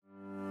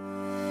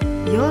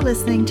You're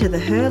listening to the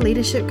Her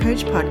Leadership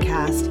Coach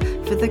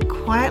podcast for the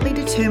quietly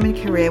determined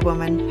career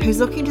woman who's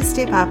looking to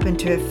step up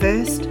into her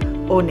first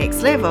or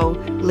next level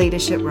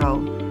leadership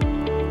role.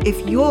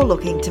 If you're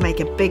looking to make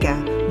a bigger,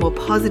 more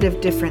positive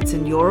difference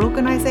in your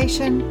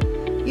organization,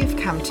 you've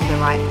come to the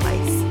right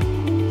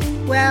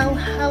place. Well,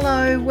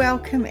 hello,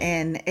 welcome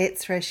in.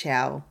 It's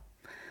Rochelle.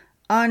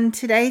 On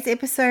today's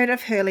episode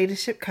of Her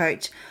Leadership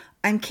Coach,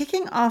 I'm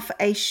kicking off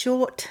a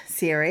short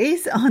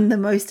series on the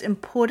most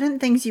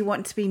important things you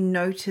want to be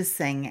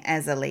noticing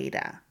as a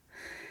leader.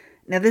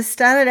 Now, this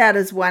started out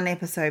as one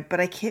episode,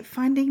 but I kept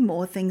finding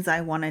more things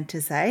I wanted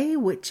to say,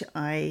 which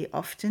I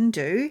often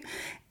do,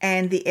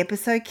 and the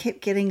episode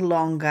kept getting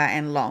longer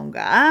and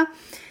longer.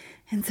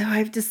 And so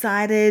I've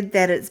decided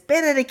that it's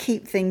better to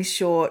keep things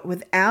short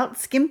without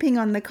skimping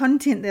on the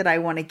content that I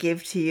want to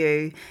give to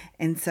you.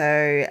 And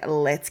so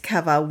let's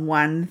cover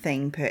one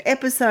thing per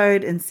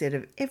episode instead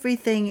of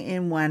everything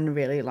in one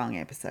really long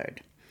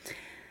episode.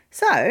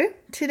 So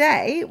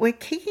today we're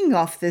kicking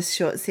off this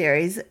short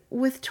series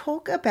with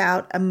talk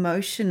about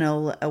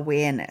emotional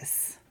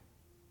awareness.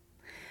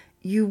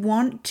 You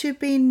want to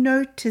be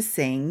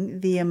noticing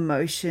the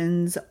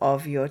emotions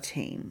of your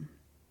team.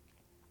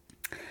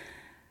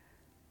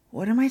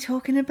 What am I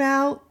talking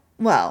about?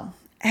 Well,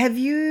 have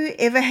you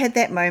ever had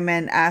that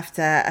moment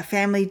after a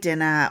family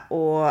dinner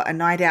or a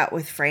night out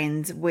with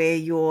friends where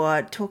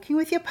you're talking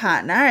with your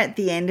partner at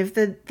the end of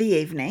the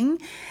evening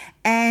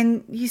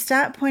and you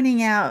start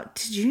pointing out,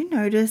 did you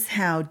notice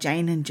how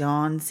Jane and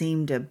John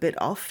seemed a bit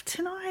off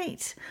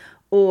tonight?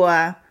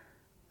 Or,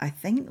 I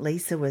think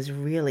Lisa was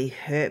really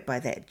hurt by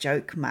that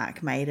joke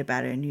Mark made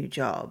about her new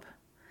job.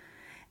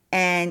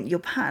 And your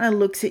partner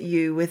looks at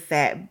you with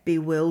that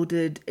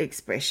bewildered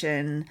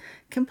expression,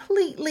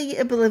 completely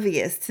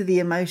oblivious to the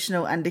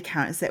emotional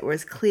undercurrents that were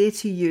as clear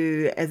to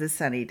you as a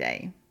sunny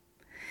day.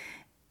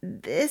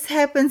 This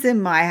happens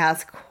in my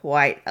house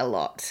quite a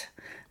lot.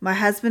 My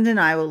husband and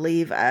I will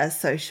leave a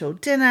social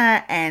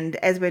dinner, and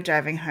as we're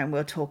driving home,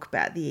 we'll talk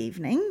about the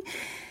evening.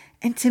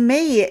 And to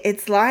me,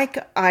 it's like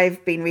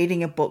I've been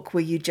reading a book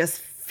where you just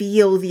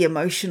feel the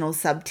emotional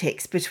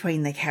subtext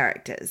between the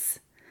characters.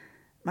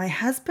 My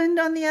husband,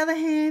 on the other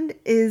hand,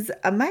 is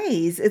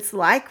amazed. It's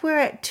like we're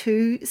at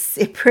two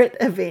separate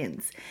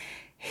events.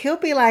 He'll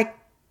be like,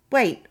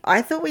 wait,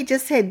 I thought we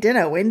just had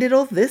dinner. When did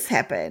all this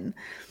happen?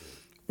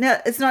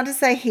 Now, it's not to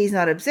say he's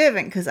not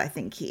observant, because I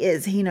think he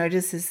is. He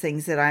notices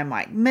things that I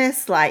might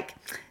miss, like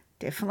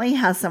definitely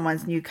how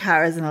someone's new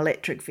car is an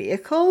electric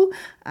vehicle,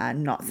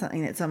 not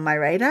something that's on my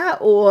radar.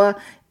 Or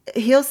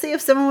he'll see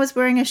if someone was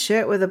wearing a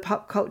shirt with a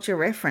pop culture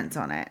reference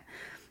on it.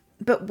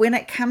 But when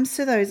it comes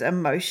to those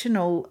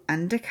emotional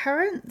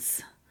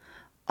undercurrents,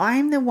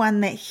 I'm the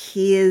one that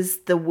hears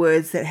the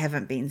words that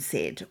haven't been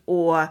said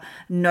or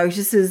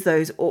notices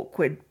those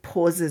awkward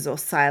pauses or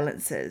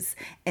silences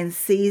and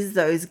sees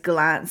those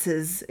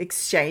glances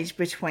exchanged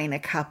between a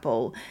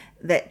couple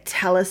that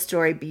tell a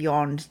story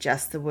beyond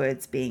just the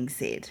words being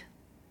said.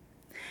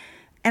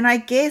 And I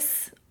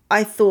guess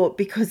I thought,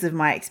 because of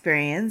my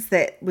experience,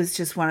 that was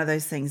just one of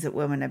those things that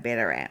women are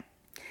better at.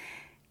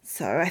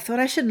 So I thought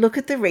I should look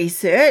at the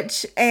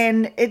research,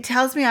 and it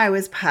tells me I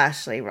was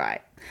partially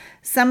right.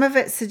 Some of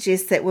it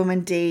suggests that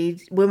women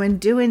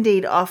do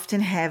indeed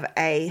often have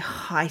a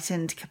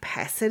heightened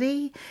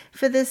capacity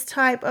for this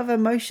type of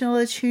emotional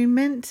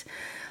attunement,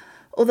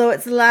 although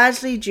it's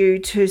largely due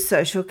to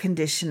social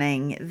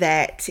conditioning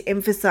that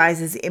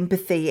emphasizes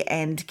empathy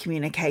and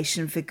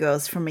communication for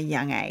girls from a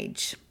young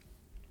age.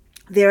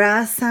 There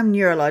are some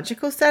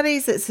neurological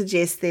studies that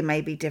suggest there may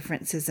be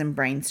differences in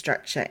brain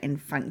structure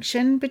and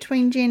function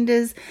between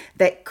genders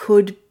that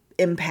could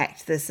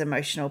impact this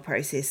emotional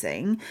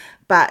processing,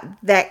 but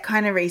that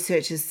kind of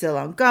research is still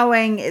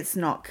ongoing. It's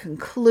not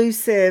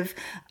conclusive,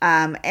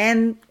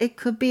 and it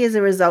could be as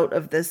a result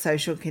of the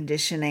social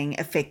conditioning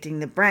affecting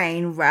the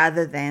brain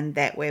rather than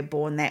that we're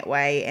born that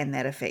way and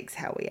that affects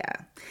how we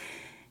are.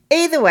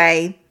 Either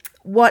way,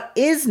 what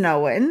is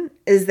known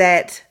is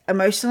that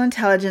emotional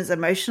intelligence,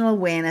 emotional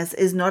awareness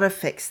is not a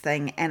fixed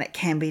thing, and it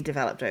can be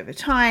developed over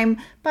time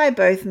by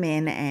both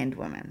men and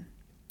women.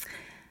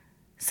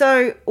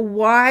 So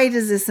why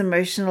does this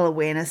emotional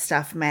awareness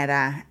stuff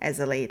matter as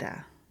a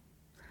leader?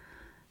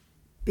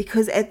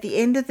 Because at the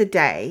end of the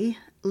day,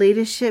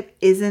 leadership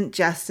isn't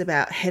just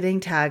about hitting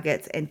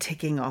targets and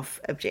ticking off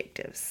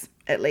objectives.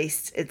 At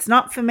least it's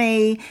not for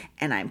me,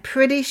 and I'm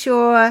pretty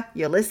sure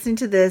you're listening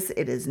to this,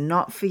 it is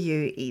not for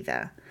you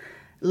either.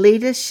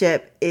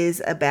 Leadership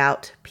is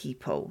about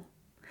people.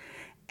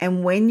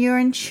 And when you're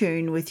in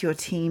tune with your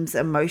team's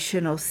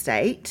emotional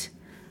state,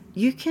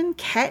 you can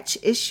catch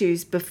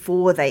issues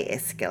before they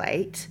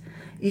escalate.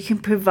 You can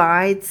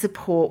provide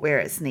support where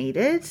it's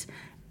needed,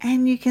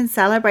 and you can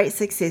celebrate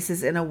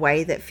successes in a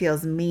way that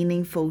feels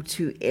meaningful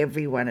to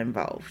everyone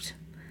involved.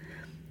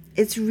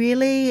 It's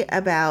really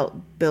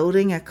about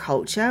building a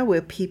culture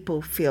where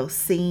people feel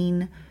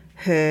seen,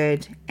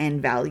 heard,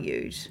 and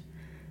valued.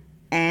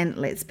 And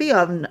let's be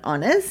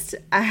honest,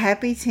 a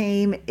happy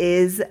team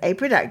is a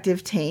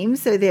productive team,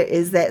 so there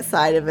is that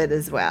side of it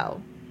as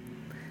well.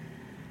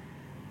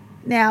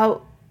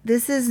 Now,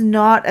 This is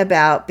not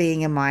about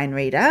being a mind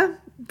reader,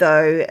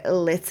 though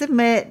let's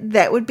admit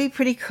that would be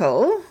pretty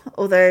cool,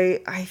 although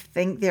I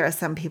think there are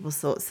some people's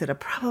thoughts that are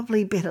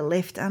probably better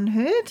left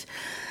unheard.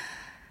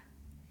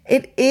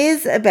 It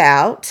is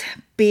about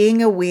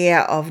being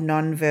aware of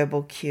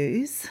nonverbal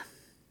cues,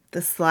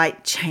 the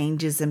slight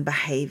changes in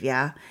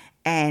behavior,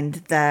 and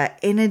the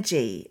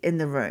energy in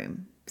the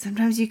room.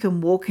 Sometimes you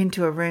can walk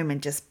into a room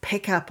and just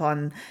pick up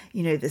on,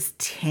 this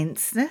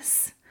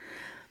tenseness.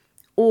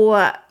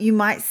 Or you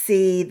might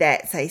see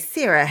that, say,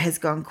 Sarah has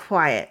gone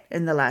quiet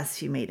in the last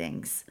few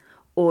meetings,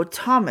 or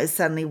Tom is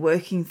suddenly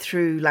working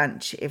through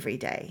lunch every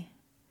day.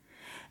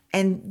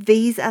 And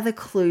these are the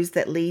clues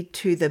that lead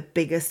to the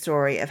bigger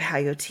story of how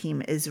your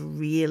team is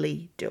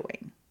really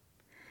doing.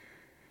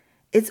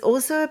 It's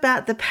also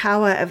about the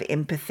power of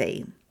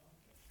empathy,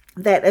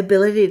 that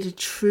ability to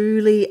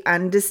truly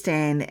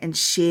understand and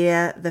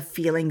share the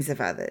feelings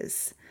of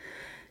others,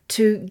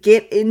 to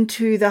get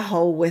into the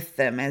hole with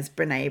them, as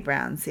Brene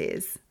Brown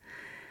says.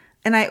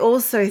 And I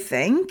also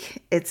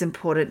think it's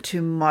important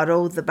to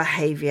model the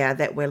behavior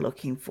that we're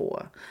looking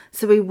for.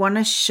 So we want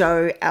to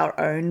show our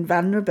own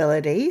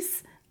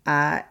vulnerabilities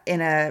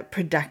in a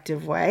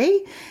productive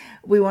way.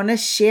 We want to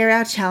share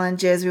our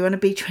challenges. We want to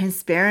be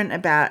transparent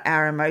about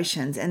our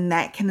emotions, and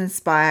that can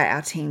inspire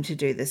our team to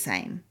do the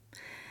same.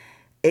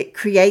 It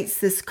creates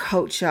this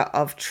culture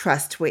of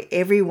trust where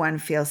everyone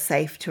feels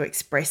safe to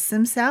express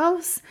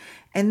themselves,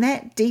 and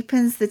that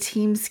deepens the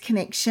team's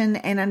connection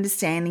and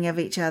understanding of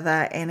each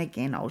other, and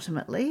again,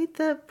 ultimately,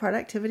 the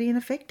productivity and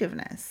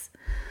effectiveness.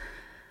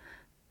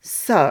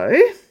 So,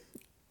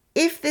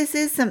 if this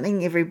is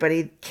something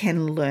everybody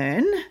can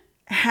learn,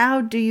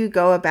 how do you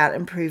go about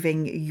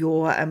improving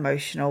your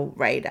emotional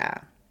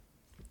radar?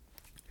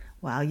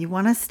 Well, you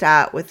want to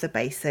start with the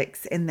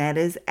basics, and that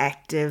is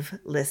active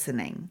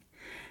listening.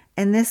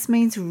 And this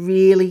means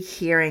really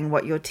hearing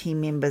what your team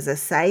members are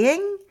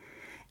saying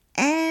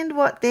and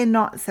what they're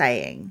not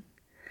saying.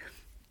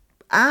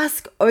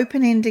 Ask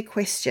open-ended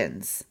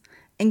questions.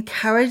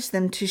 Encourage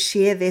them to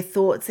share their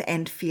thoughts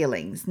and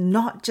feelings,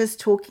 not just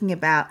talking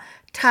about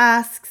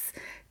tasks,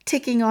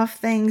 ticking off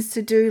things,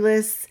 to-do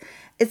lists.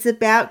 It's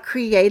about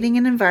creating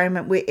an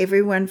environment where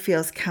everyone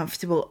feels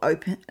comfortable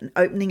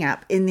opening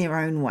up in their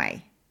own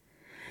way.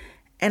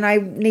 And I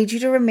need you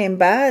to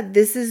remember,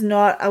 this is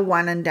not a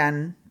one and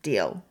done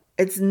deal.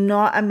 It's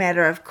not a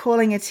matter of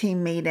calling a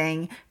team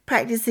meeting,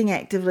 practicing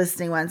active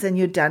listening once, and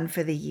you're done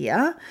for the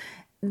year.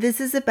 This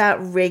is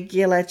about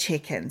regular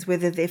check-ins,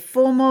 whether they're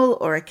formal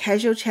or a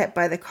casual chat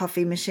by the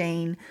coffee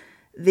machine.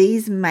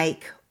 These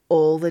make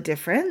all the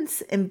difference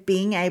in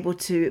being able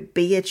to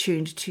be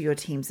attuned to your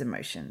team's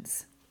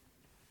emotions.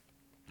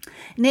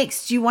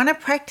 Next, you want to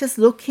practice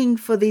looking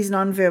for these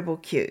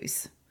nonverbal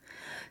cues.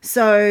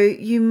 So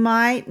you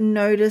might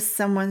notice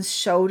someone's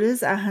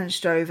shoulders are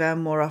hunched over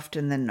more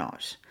often than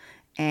not.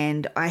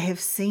 And I have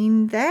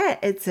seen that.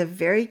 It's a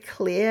very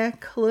clear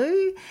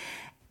clue.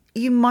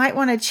 You might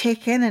want to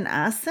check in and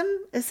ask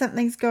them if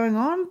something's going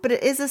on, but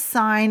it is a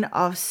sign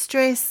of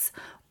stress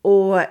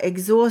or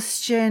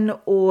exhaustion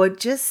or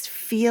just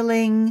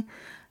feeling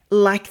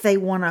like they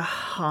want to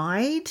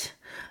hide.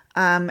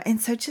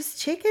 And so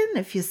just check in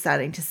if you're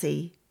starting to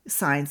see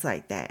signs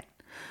like that.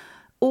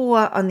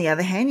 Or on the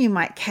other hand, you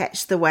might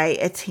catch the way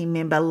a team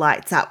member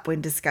lights up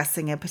when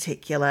discussing a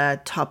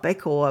particular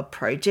topic or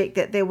project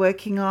that they're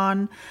working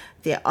on.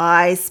 Their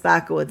eyes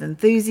sparkle with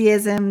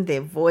enthusiasm,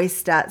 their voice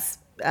starts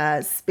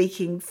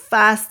speaking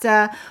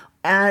faster,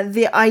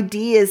 their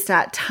ideas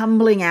start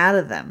tumbling out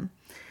of them.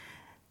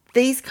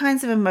 These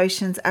kinds of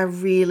emotions are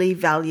really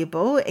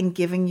valuable in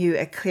giving you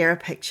a clearer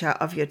picture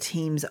of your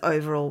team's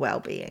overall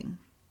well-being.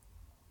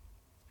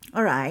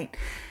 All right,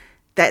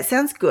 that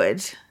sounds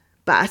good.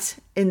 But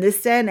in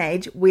this day and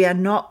age, we are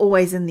not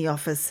always in the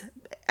office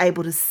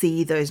able to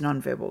see those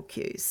nonverbal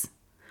cues.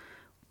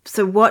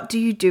 So what do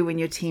you do when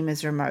your team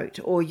is remote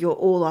or you're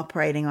all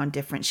operating on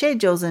different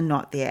schedules and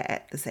not there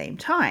at the same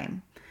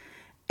time?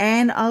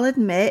 And I'll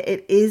admit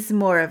it is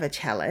more of a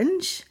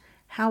challenge.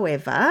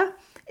 However,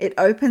 it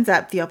opens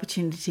up the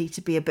opportunity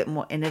to be a bit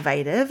more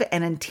innovative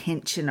and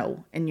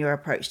intentional in your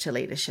approach to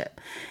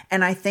leadership.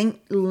 And I think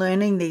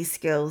learning these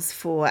skills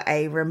for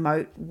a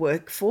remote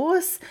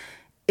workforce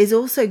is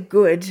also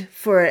good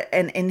for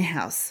an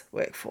in-house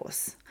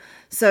workforce.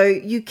 So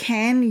you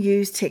can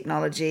use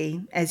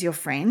technology as your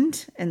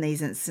friend in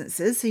these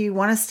instances. So you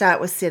want to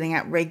start with setting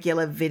up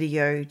regular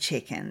video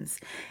check-ins.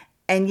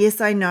 And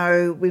yes, I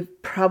know we're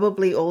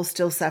probably all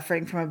still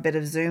suffering from a bit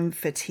of Zoom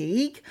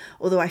fatigue,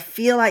 although I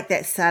feel like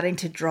that's starting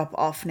to drop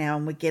off now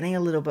and we're getting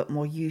a little bit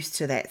more used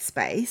to that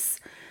space.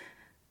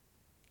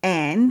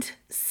 And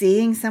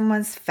seeing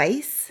someone's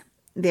face,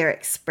 their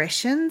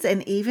expressions,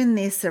 and even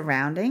their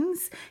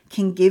surroundings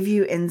can give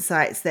you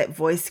insights that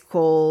voice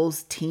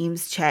calls,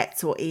 Teams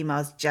chats, or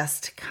emails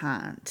just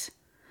can't.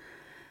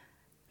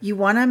 You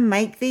want to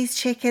make these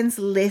check-ins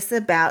less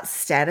about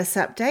status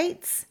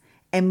updates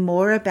and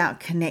more about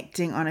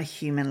connecting on a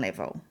human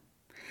level.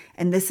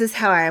 And this is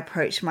how I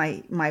approach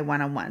my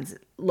one-on-ones.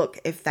 Look,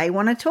 if they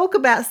want to talk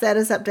about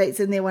status updates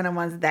in their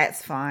one-on-ones,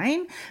 that's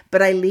fine.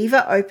 But I leave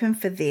it open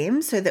for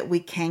them so that we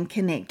can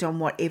connect on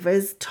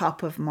whatever's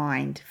top of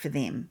mind for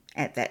them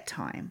at that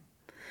time.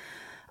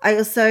 I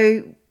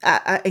also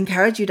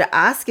encourage you to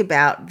ask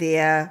about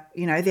their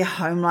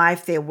home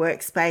life, their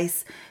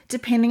workspace,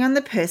 depending on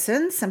the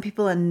person. Some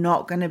people are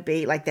not going to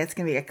be that's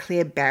going to be a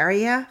clear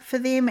barrier for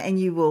them, and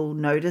you will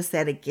notice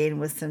that again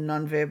with some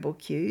nonverbal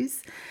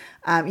cues.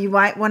 You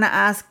might want to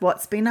ask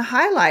what's been a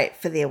highlight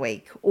for their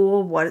week,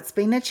 or what's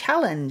been a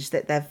challenge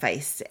that they've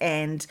faced,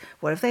 and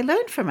what have they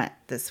learned from it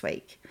this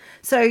week.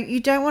 So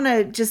you don't want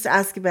to just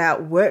ask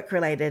about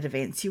work-related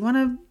events. You want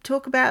to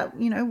talk about,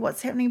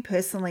 what's happening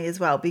personally as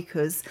well,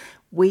 because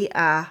we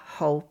are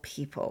whole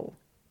people.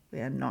 We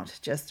are not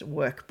just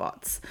work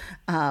bots,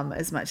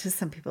 as much as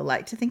some people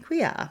like to think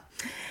we are.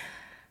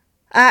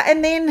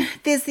 And then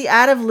there's the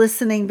art of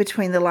listening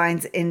between the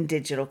lines in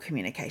digital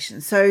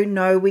communication. So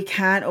no, we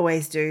can't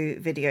always do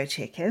video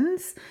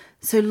check-ins.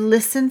 So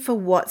listen for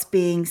what's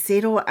being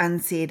said or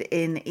unsaid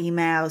in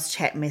emails,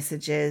 chat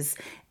messages.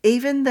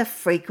 Even the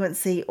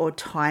frequency or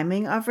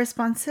timing of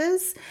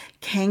responses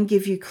can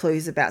give you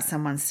clues about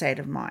someone's state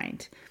of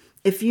mind.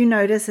 If you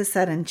notice a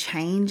sudden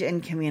change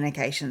in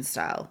communication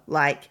style,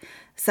 like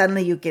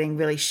suddenly you're getting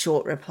really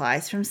short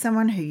replies from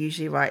someone who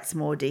usually writes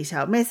more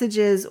detailed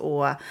messages,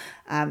 or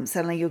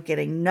suddenly you're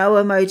getting no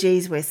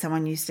emojis where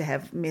someone used to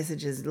have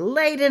messages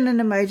laden in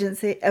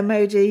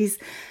emojis,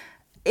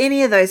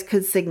 any of those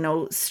could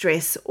signal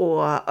stress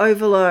or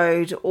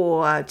overload,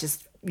 or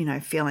just,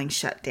 feeling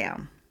shut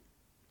down.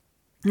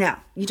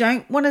 Now, you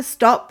don't want to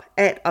stop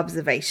at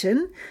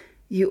observation.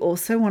 You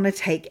also want to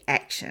take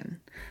action.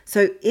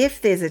 So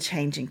if there's a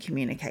change in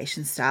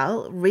communication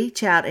style,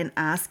 reach out and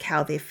ask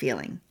how they're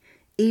feeling.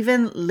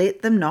 Even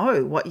let them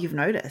know what you've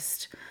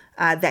noticed.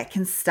 That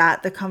can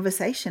start the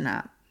conversation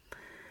up.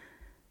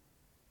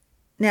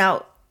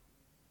 Now,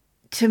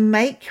 to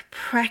make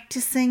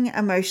practicing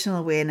emotional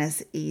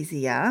awareness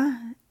easier,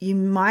 you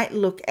might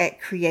look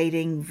at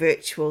creating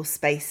virtual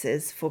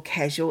spaces for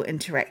casual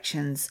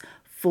interactions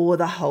for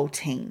the whole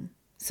team.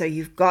 So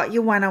you've got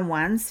your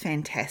one-on-ones,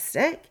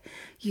 fantastic.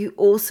 You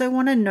also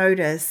want to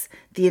notice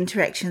the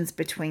interactions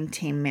between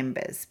team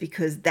members,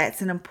 because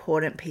that's an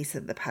important piece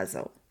of the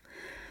puzzle.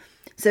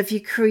 So if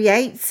you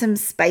create some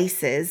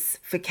spaces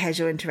for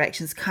casual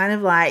interactions, kind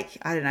of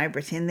like,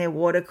 pretend they're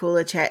water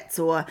cooler chats,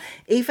 or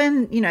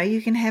even,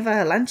 you can have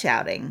a lunch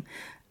outing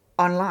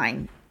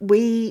online.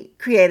 We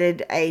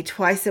created a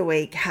twice a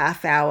week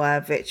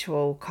half-hour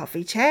virtual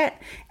coffee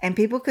chat, and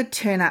people could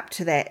turn up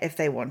to that if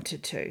they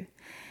wanted to.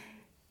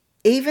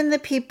 Even the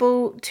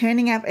people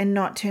turning up and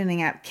not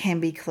turning up can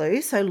be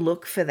clues, so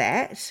look for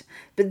that.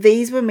 But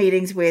these were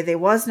meetings where there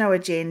was no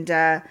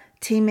agenda.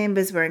 Team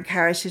members were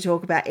encouraged to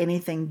talk about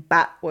anything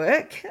but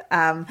work.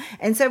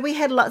 And so we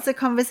had lots of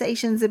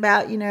conversations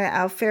about,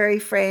 our furry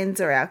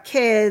friends or our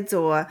kids,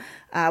 or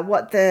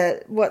what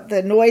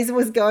the noise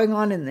was going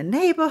on in the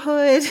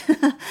neighborhood.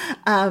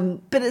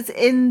 But it's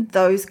in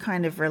those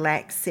kind of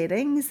relaxed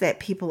settings that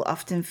people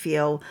often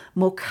feel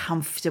more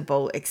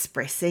comfortable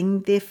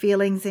expressing their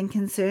feelings and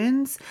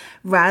concerns,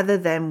 rather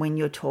than when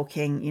you're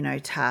talking,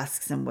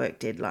 tasks and work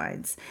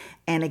deadlines.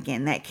 And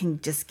again, that can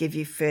just give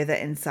you further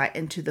insight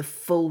into the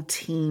full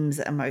team's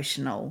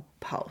emotional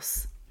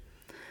pulse.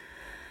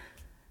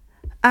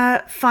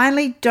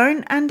 Finally,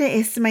 don't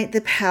underestimate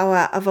the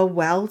power of a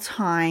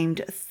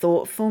well-timed,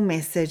 thoughtful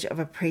message of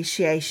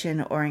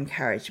appreciation or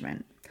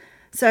encouragement.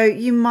 So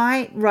you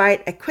might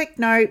write a quick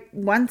note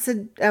once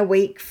a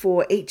week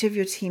for each of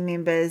your team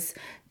members,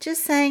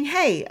 just saying,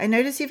 hey, I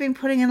notice you've been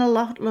putting in a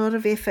lot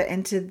of effort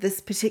into this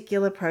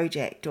particular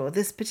project or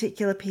this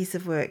particular piece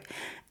of work.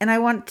 And I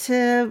want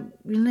to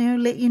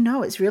let you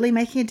know it's really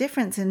making a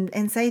difference,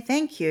 and say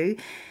thank you.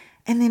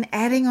 And then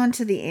adding on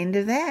to the end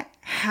of that,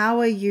 how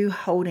are you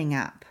holding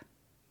up?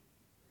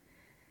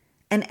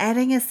 And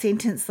adding a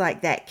sentence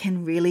like that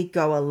can really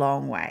go a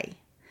long way.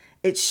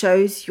 It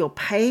shows you're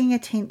paying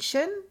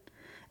attention.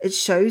 It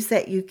shows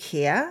that you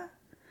care.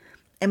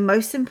 And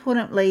most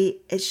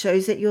importantly, it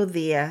shows that you're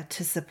there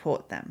to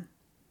support them.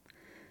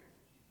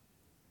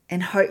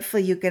 And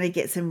hopefully you're going to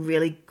get some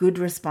really good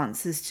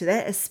responses to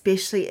that,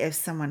 especially if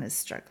someone is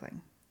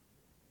struggling.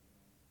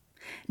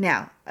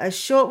 Now, a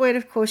short word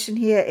of caution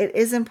here. It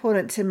is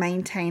important to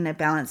maintain a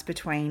balance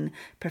between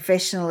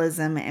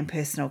professionalism and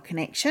personal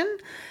connection.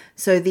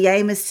 So the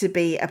aim is to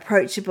be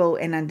approachable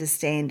and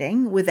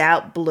understanding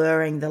without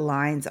blurring the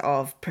lines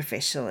of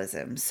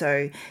professionalism.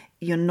 So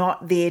you're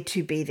not there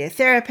to be their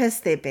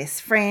therapist, their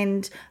best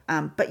friend,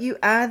 but you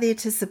are there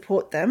to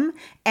support them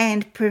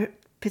and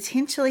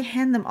potentially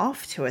hand them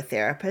off to a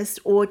therapist,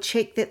 or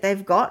check that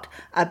they've got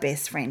a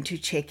best friend to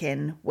check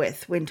in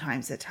with when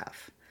times are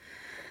tough.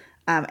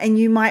 And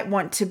you might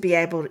want to be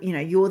able,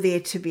 you're there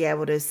to be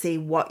able to see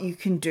what you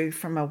can do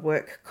from a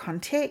work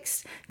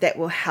context that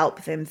will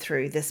help them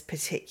through this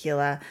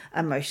particular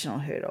emotional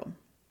hurdle.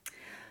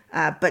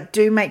 But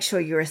do make sure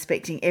you're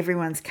respecting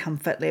everyone's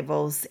comfort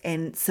levels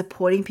and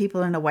supporting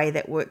people in a way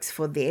that works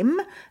for them,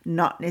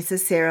 not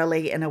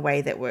necessarily in a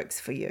way that works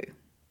for you.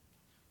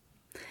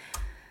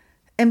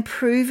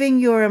 Improving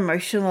your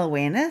emotional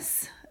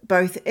awareness,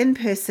 both in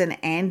person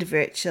and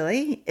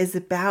virtually, is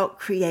about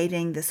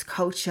creating this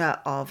culture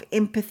of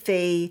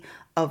empathy,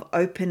 of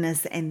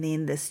openness, and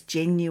then this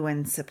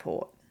genuine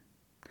support.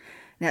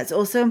 Now, it's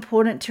also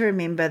important to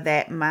remember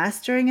that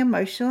mastering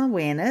emotional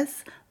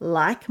awareness,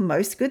 like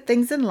most good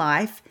things in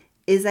life,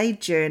 is a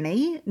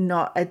journey,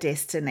 not a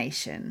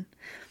destination.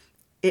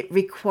 It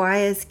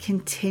requires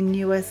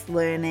continuous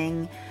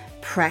learning,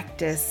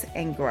 practice,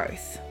 and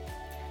growth.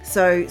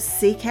 So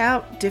seek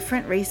out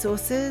different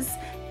resources,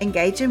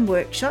 engage in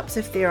workshops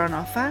if they're on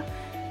offer,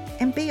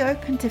 and be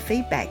open to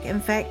feedback.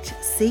 In fact,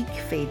 seek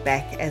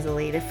feedback as a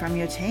leader from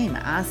your team.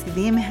 Ask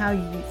them how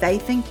they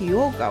think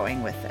you're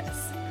going with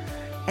this.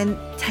 And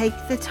take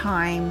the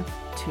time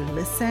to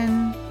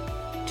listen,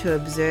 to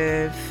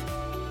observe,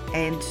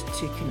 and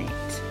to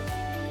connect.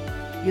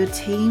 Your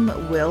team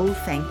will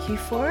thank you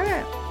for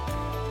it.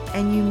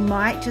 And you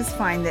might just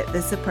find that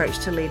this approach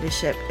to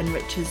leadership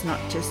enriches not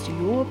just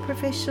your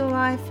professional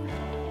life,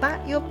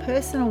 but your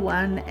personal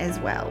one as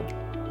well.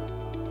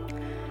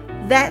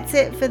 That's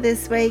it for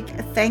this week.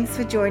 Thanks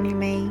for joining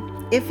me.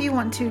 If you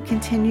want to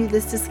continue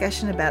this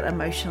discussion about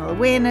emotional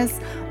awareness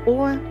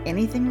or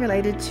anything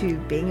related to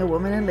being a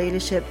woman in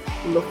leadership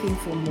looking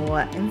for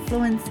more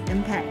influence,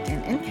 impact,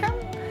 and income,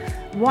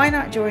 why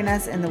not join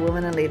us in the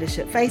Women in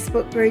Leadership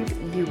Facebook group?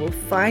 You will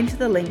find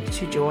the link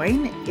to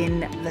join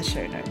in the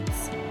show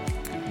notes.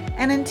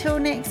 And until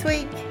next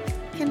week,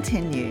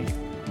 continue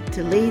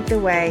to lead the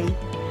way,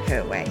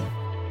 her way.